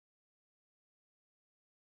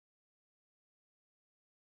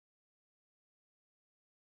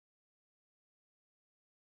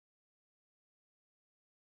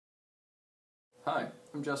Hi,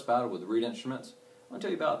 I'm Just Battle with Reed Instruments. I want to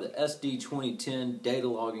tell you about the SD-2010 data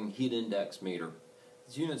logging heat index meter.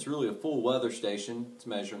 This unit's really a full weather station. It's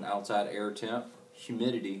measuring outside air temp,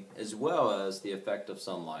 humidity, as well as the effect of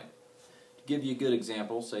sunlight. To give you a good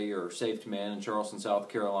example, say you're a safety man in Charleston, South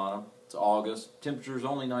Carolina. It's August. Temperature's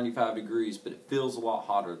only 95 degrees, but it feels a lot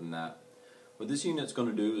hotter than that. What this unit's going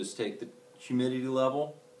to do is take the humidity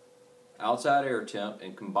level, outside air temp,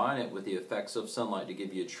 and combine it with the effects of sunlight to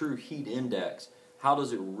give you a true heat index. How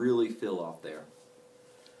does it really feel out there?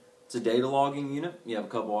 It's a data logging unit. You have a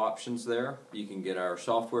couple options there. You can get our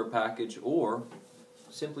software package or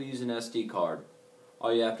simply use an SD card.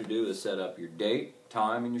 All you have to do is set up your date,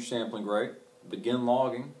 time, and your sampling rate. Begin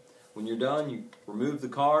logging. When you're done, you remove the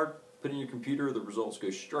card, put it in your computer, the results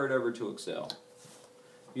go straight over to Excel.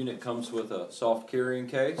 Unit comes with a soft carrying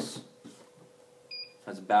case.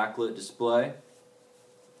 Has a backlit display.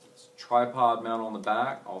 It's a tripod mount on the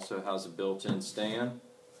back. Also has a built-in stand.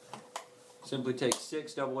 Simply take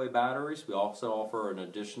 6 AA batteries. We also offer an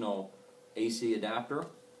additional AC adapter.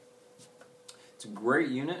 It's a great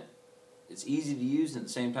unit. It's easy to use and at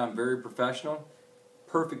the same time very professional.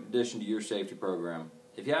 Perfect addition to your safety program.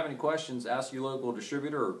 If you have any questions, ask your local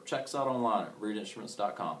distributor or check us out online at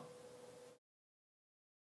reedinstruments.com.